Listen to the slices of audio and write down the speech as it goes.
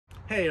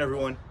Hey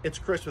everyone, it's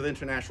Chris with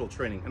International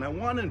Training, and I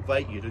want to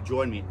invite you to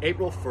join me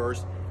April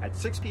 1st at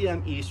 6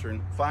 p.m.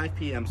 Eastern, 5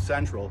 p.m.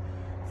 Central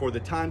for the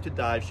Time to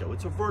Dive show.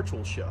 It's a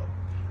virtual show.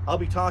 I'll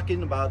be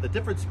talking about the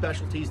different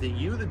specialties that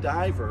you, the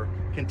diver,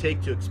 can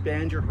take to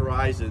expand your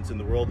horizons in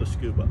the world of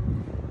scuba.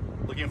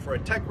 Looking for a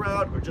tech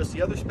route or just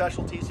the other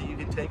specialties that you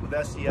can take with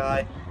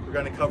SDI, we're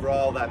going to cover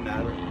all that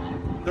matter.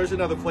 There's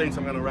another plane, so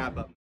I'm going to wrap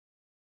up.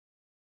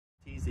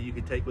 That you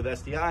can take with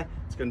SDI.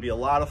 It's going to be a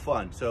lot of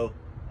fun. So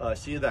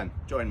see you then.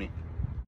 Join me.